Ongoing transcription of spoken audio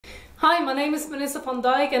Hi, my name is Melissa van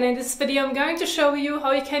Dijk, and in this video I'm going to show you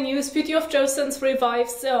how you can use Beauty of Joseon's Revive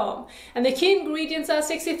Serum. And the key ingredients are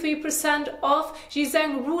 63% of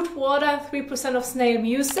ginseng root water and 3% of snail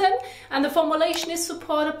mucin. And the formulation is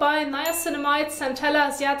supported by niacinamide, centella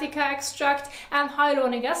asiatica extract and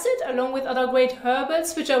hyaluronic acid, along with other great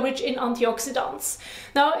herbals which are rich in antioxidants.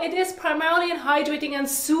 Now, it is primarily a hydrating and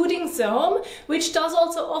soothing serum, which does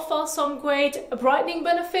also offer some great brightening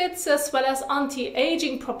benefits as well as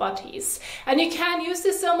anti-aging properties. And you can use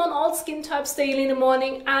this serum on all skin types daily in the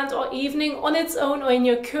morning and or evening on its own or in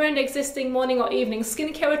your current existing morning or evening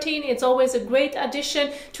skincare routine. It's always a great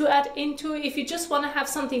addition to add into if you just want to have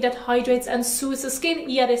something that hydrates and soothes the skin,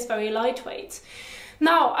 yet is very lightweight.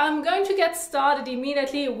 Now, I'm going to get started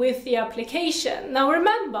immediately with the application. Now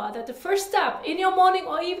remember that the first step in your morning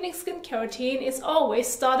or evening skincare routine is always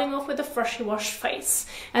starting off with a freshly washed face.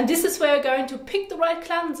 And this is where you're going to pick the right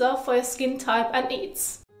cleanser for your skin type and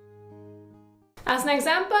needs. As an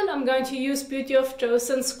example, I'm going to use Beauty of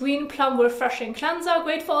Joseon's Green Plum Refreshing Cleanser.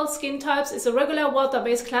 Great for all skin types. It's a regular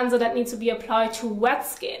water-based cleanser that needs to be applied to wet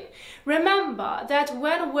skin. Remember that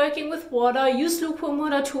when working with water, use lukewarm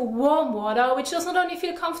water to warm water, which does not only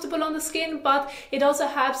feel comfortable on the skin, but it also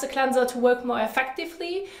helps the cleanser to work more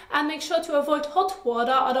effectively. And make sure to avoid hot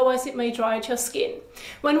water, otherwise it may dry out your skin.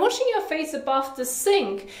 When washing your face above the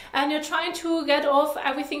sink and you're trying to get off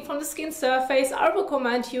everything from the skin surface, I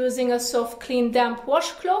recommend using a soft, clean, damp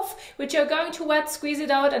washcloth, which you're going to wet, squeeze it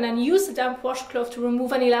out, and then use the damp washcloth to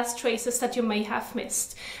remove any last traces that you may have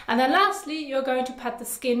missed. And then lastly, you're going to pat the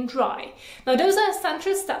skin dry. Now those are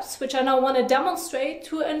essential steps which I now want to demonstrate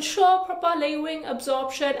to ensure proper layering,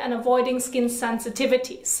 absorption and avoiding skin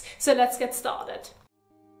sensitivities. So let's get started.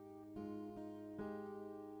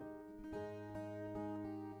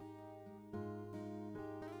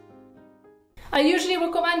 I usually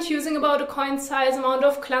recommend using about a coin-size amount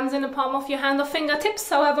of cleanser in the palm of your hand or fingertips.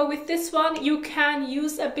 However, with this one, you can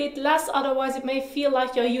use a bit less, otherwise it may feel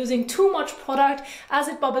like you're using too much product as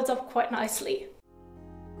it bubbles up quite nicely.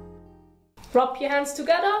 Rub your hands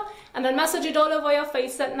together and then massage it all over your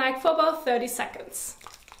face and neck for about 30 seconds.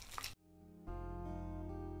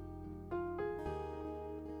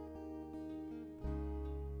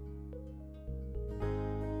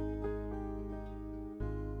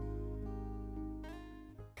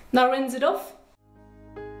 Now rinse it off.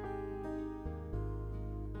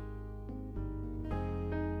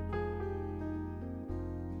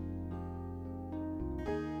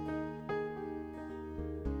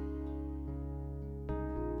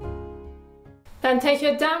 Then take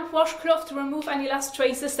your damp washcloth to remove any last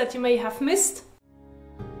traces that you may have missed.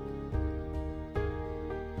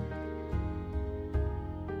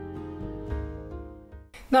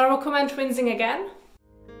 Now I recommend rinsing again.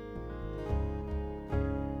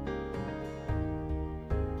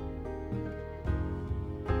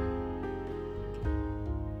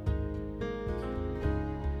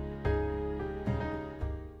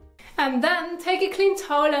 And then take a clean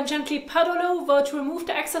towel and gently paddle over to remove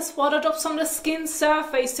the excess water drops from the skin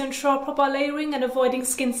surface to ensure proper layering and avoiding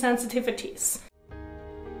skin sensitivities.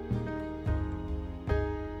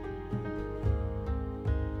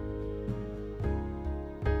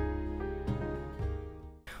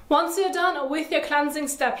 Once you're done with your cleansing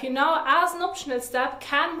step, you now, as an optional step,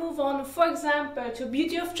 can move on, for example, to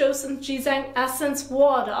Beauty of Joseon's Ginseng Essence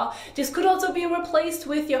Water. This could also be replaced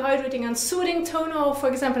with your hydrating and soothing toner, or for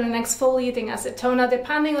example an exfoliating acid toner,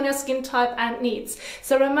 depending on your skin type and needs.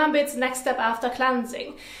 So remember, it's next step after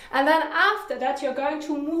cleansing. And then after that, you're going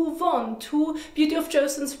to move on to Beauty of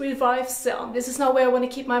Joseon's Revive Serum. This is now where I want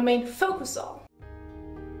to keep my main focus on.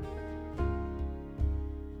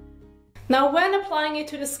 Now, when applying it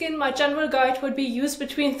to the skin, my general guide would be use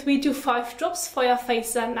between 3 to 5 drops for your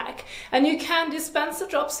face and neck. And you can dispense the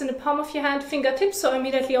drops in the palm of your hand, fingertips, or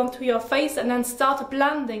immediately onto your face, and then start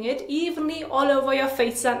blending it evenly all over your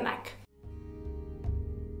face and neck.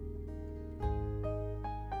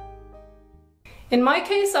 In my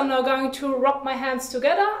case, I'm now going to rub my hands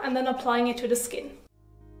together and then applying it to the skin.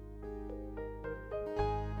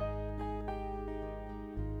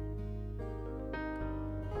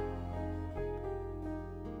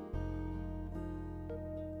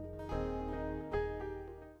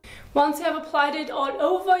 Once you have applied it all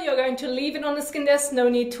over, you're going to leave it on the skin. There's no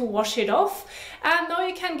need to wash it off. And now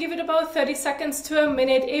you can give it about 30 seconds to a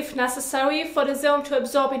minute if necessary for the serum to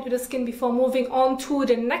absorb into the skin before moving on to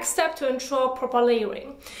the next step to ensure proper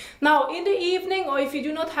layering. Now in the evening, or if you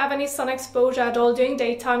do not have any sun exposure at all during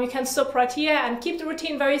daytime, you can stop right here and keep the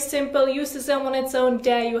routine very simple. Use the serum on its own,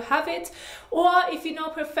 there you have it. Or if you now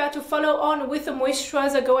prefer to follow on with a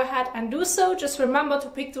moisturizer, go ahead and do so. Just remember to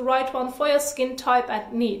pick the right one for your skin type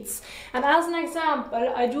and needs. And as an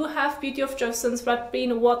example, I do have Beauty of Joseon's Red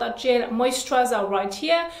Bean Water Gel Moisturizer right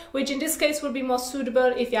here, which in this case will be more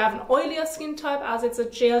suitable if you have an oilier skin type, as it's a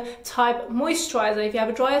gel type moisturizer. If you have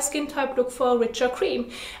a drier skin type, look for a richer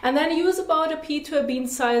cream. And then use about a pea to a bean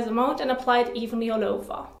size amount and apply it evenly all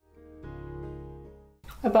over.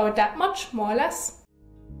 About that much, more or less.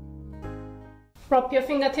 Rub your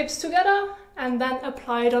fingertips together and then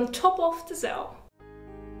apply it on top of the serum.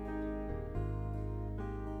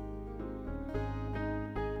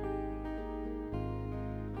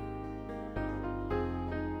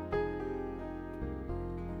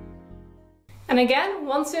 And again,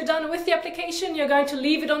 once you're done with the application, you're going to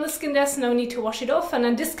leave it on the skin. There's no need to wash it off, and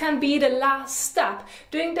then this can be the last step.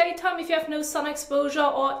 During daytime, if you have no sun exposure,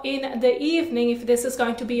 or in the evening, if this is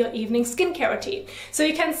going to be your evening skincare routine. So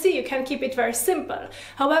you can see, you can keep it very simple.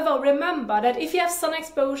 However, remember that if you have sun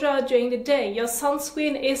exposure during the day, your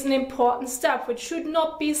sunscreen is an important step, which should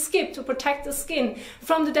not be skipped to protect the skin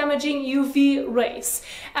from the damaging UV rays.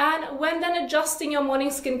 And when then adjusting your morning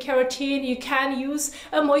skincare routine, you can use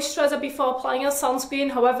a moisturizer before applying your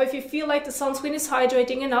sunscreen. However, if you feel like the sunscreen is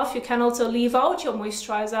hydrating enough, you can also leave out your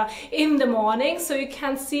moisturizer in the morning, so you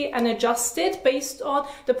can see and adjust it based on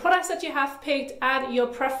the products that you have picked and your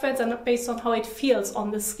preference, and based on how it feels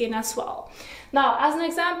on the skin as well. Now, as an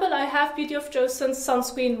example, I have Beauty of Joseon's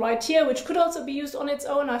sunscreen right here, which could also be used on its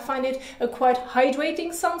own. I find it a quite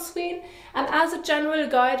hydrating sunscreen. And as a general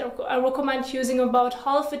guide, I recommend using about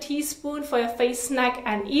half a teaspoon for your face, neck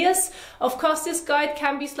and ears. Of course, this guide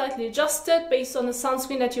can be slightly adjusted based on the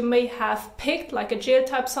sunscreen that you may have picked, like a gel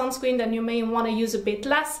type sunscreen, then you may want to use a bit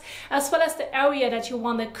less, as well as the area that you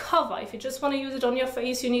want to cover. If you just want to use it on your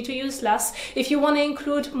face, you need to use less. If you want to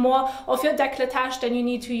include more of your décolletage, then you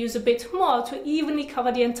need to use a bit more to evenly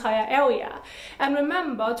cover the entire area. And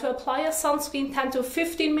remember to apply your sunscreen 10 to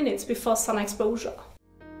 15 minutes before sun exposure.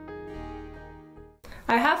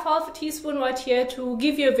 I have half a teaspoon right here to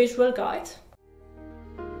give you a visual guide.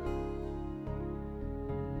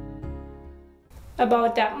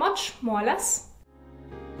 About that much, more or less.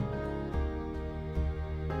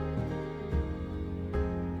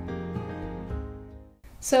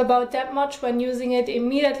 So about that much when using it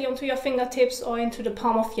immediately onto your fingertips or into the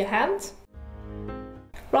palm of your hand.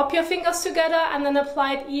 Rub your fingers together and then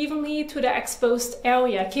apply it evenly to the exposed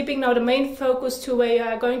area, keeping now the main focus to where you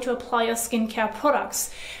are going to apply your skincare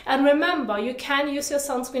products. And remember, you can use your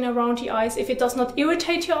sunscreen around the eyes if it does not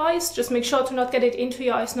irritate your eyes. Just make sure to not get it into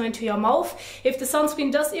your eyes nor into your mouth. If the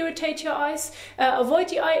sunscreen does irritate your eyes, avoid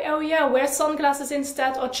the eye area, wear sunglasses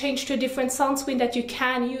instead, or change to a different sunscreen that you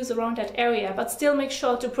can use around that area, but still make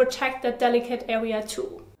sure to protect that delicate area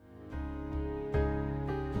too.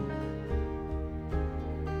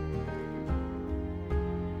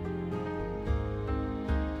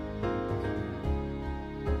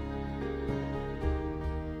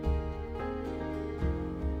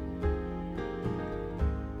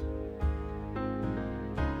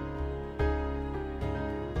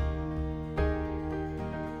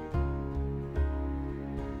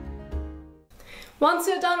 Once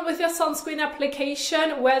you're done with your sunscreen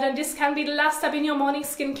application, well then this can be the last step in your morning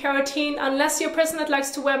skincare routine. Unless you're a person that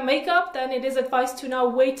likes to wear makeup, then it is advised to now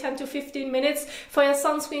wait 10 to 15 minutes for your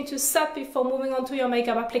sunscreen to set before moving on to your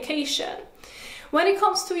makeup application. When it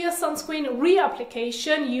comes to your sunscreen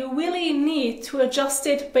reapplication, you really need to adjust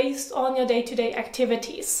it based on your day-to-day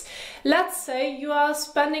activities. Let's say you are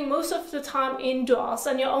spending most of the time indoors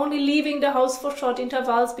and you're only leaving the house for short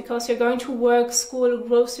intervals because you're going to work, school,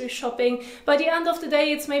 grocery shopping. By the end of the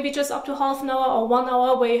day, it's maybe just up to half an hour or 1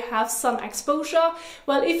 hour where you have sun exposure.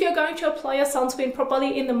 Well, if you're going to apply your sunscreen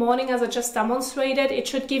properly in the morning, as I just demonstrated, it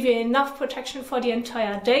should give you enough protection for the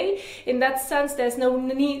entire day. In that sense, there's no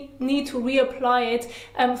need to reapply it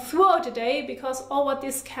throughout the day, because all what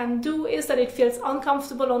this can do is that it feels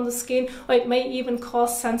uncomfortable on the skin, or it may even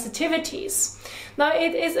cause sensitivities. Now,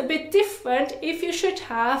 it is a bit different if you should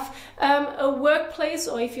have a workplace,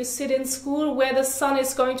 or if you sit in school where the sun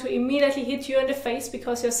is going to immediately hit you in the face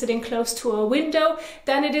because you're sitting close to a window.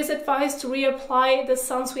 Then it is advised to reapply the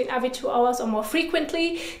sunscreen every 2 hours or more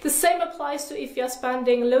frequently. The same applies to if you're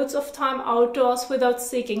spending loads of time outdoors without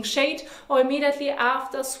seeking shade, or immediately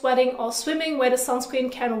after sweating or swimming, where the sunscreen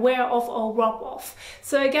can wear off or rub off.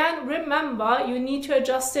 So again, remember, you need to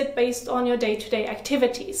adjust it based on your day-to-day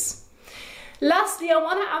activities. Lastly, I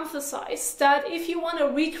want to emphasize that if you want to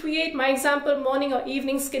recreate my example morning or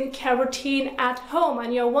evening skincare routine at home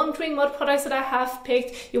and you're wondering what products that I have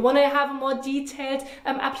picked, you want to have a more detailed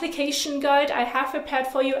application guide, I have prepared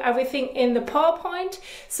for you everything in the PowerPoint.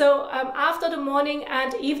 So after the morning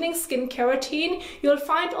and evening skincare routine, you'll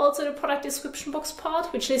find also the product description box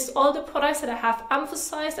part, which lists all the products that I have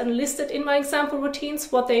emphasized and listed in my example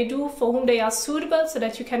routines, what they do, for whom they are suitable, so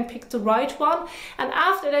that you can pick the right one. And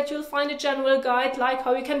after that, you'll find a general guide like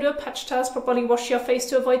how you can do a patch test, properly wash your face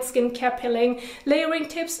to avoid skincare pilling, layering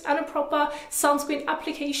tips, and a proper sunscreen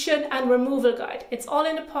application and removal guide. It's all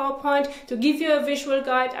in the PowerPoint to give you a visual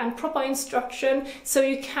guide and proper instruction, so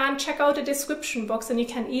you can check out the description box and you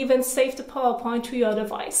can even save the PowerPoint to your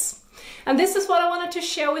device. And this is what I wanted to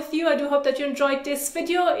share with you. I do hope that you enjoyed this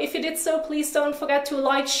video. If you did so, please don't forget to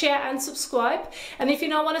like, share and subscribe. And if you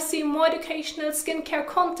now want to see more educational skincare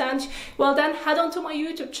content, well then head on to my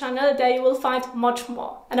YouTube channel. There you will find much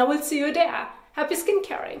more. And I will see you there. Happy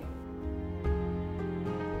skincaring!